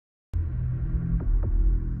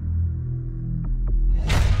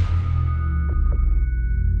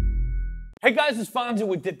Hey guys, it's Fonzie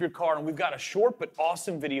with Dip Your Car, and we've got a short but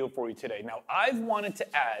awesome video for you today. Now, I've wanted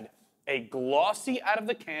to add a glossy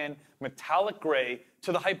out-of-the-can metallic gray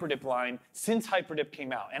to the HyperDip line since HyperDip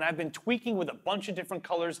came out. And I've been tweaking with a bunch of different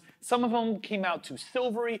colors. Some of them came out too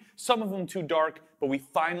silvery, some of them too dark, but we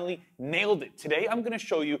finally nailed it. Today, I'm gonna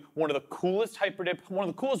show you one of the coolest HyperDip, one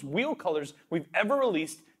of the coolest wheel colors we've ever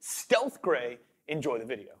released, Stealth Gray. Enjoy the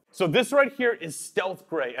video. So this right here is Stealth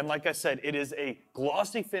Gray, and like I said, it is a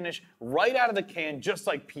glossy finish right out of the can, just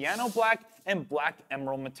like Piano Black and Black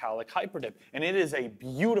Emerald Metallic HyperDip. And it is a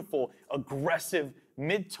beautiful, aggressive,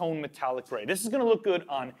 mid-tone metallic gray. This is gonna look good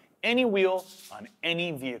on any wheel, on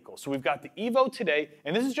any vehicle. So we've got the Evo today,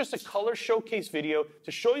 and this is just a color showcase video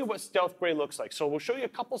to show you what Stealth Gray looks like. So we'll show you a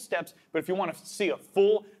couple steps, but if you want to see a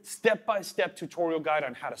full step-by-step tutorial guide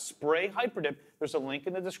on how to spray HyperDip, there's a link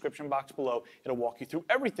in the description box below. It'll walk you through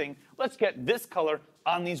everything. Let's get this color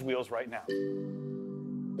on these wheels right now.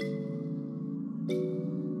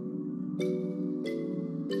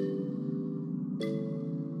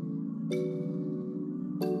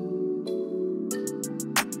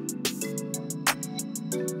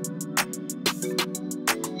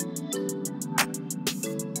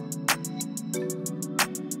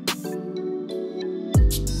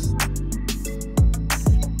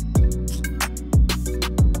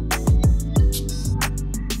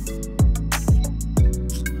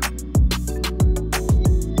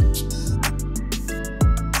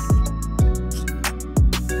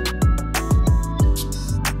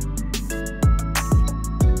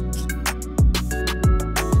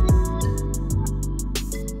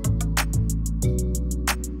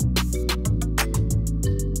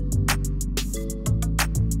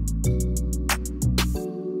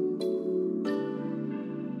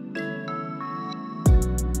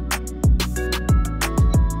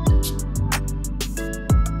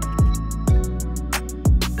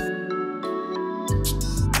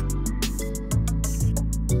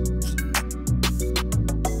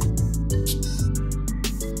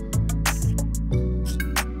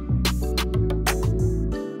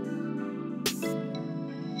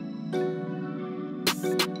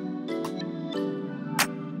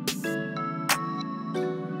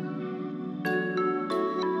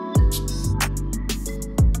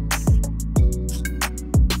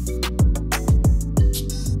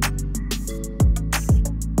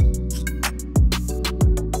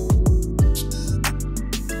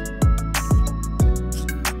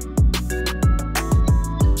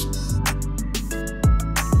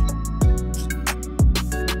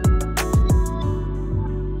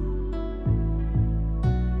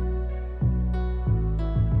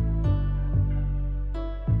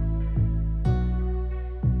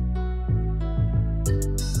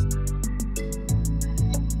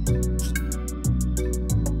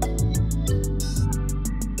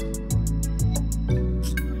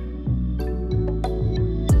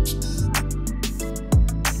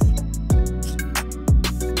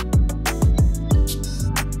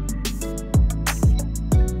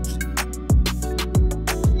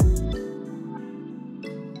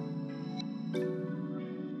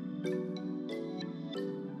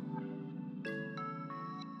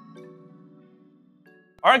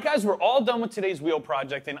 All right, guys, we're all done with today's wheel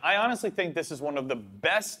project, and I honestly think this is one of the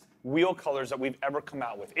best wheel colors that we've ever come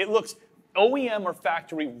out with. It looks OEM or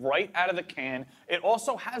factory right out of the can. It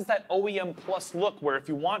also has that OEM plus look where if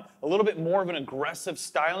you want a little bit more of an aggressive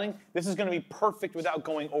styling, this is gonna be perfect without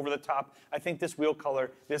going over the top. I think this wheel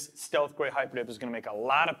color, this Stealth Gray HyperDip, is gonna make a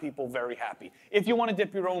lot of people very happy. If you wanna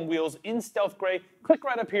dip your own wheels in Stealth Gray, click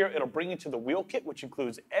right up here. It'll bring you to the wheel kit, which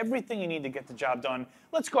includes everything you need to get the job done.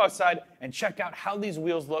 Let's go outside and check out how these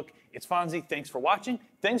wheels look. It's Fonzie. Thanks for watching.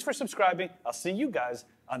 Thanks for subscribing. I'll see you guys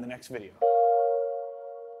on the next video.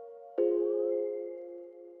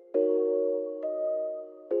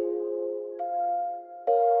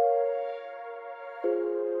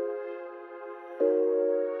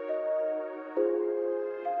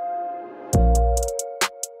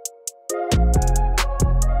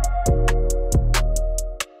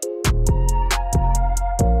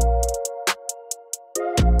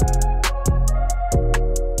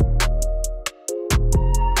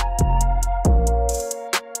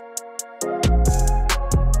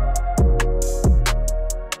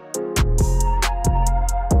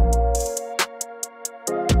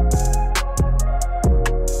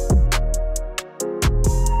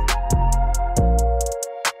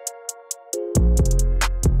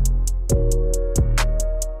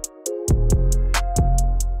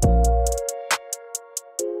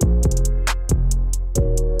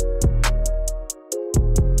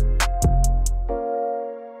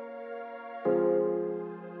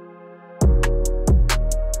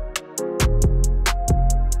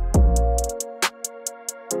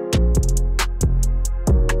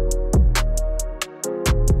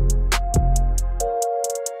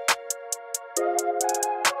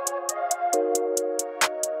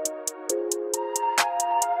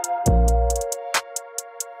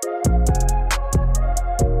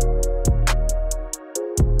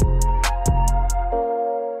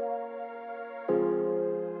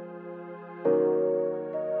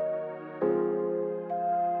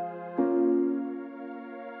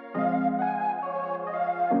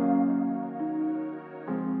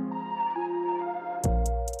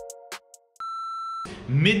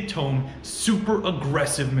 mid-tone, super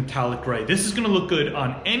aggressive metallic gray. This is gonna look good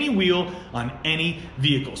on any wheel, on any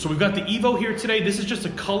vehicle. So we've got the Evo here today. This is just a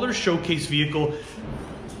color showcase vehicle.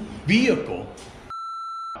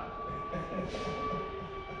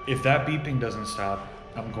 If that beeping doesn't stop,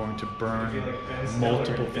 I'm going to burn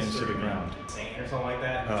multiple things to the ground. Or something like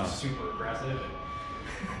that, super aggressive.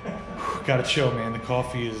 Gotta chill, man. The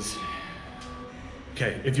coffee is...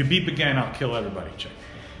 Okay, if you beep again, I'll kill everybody. Check.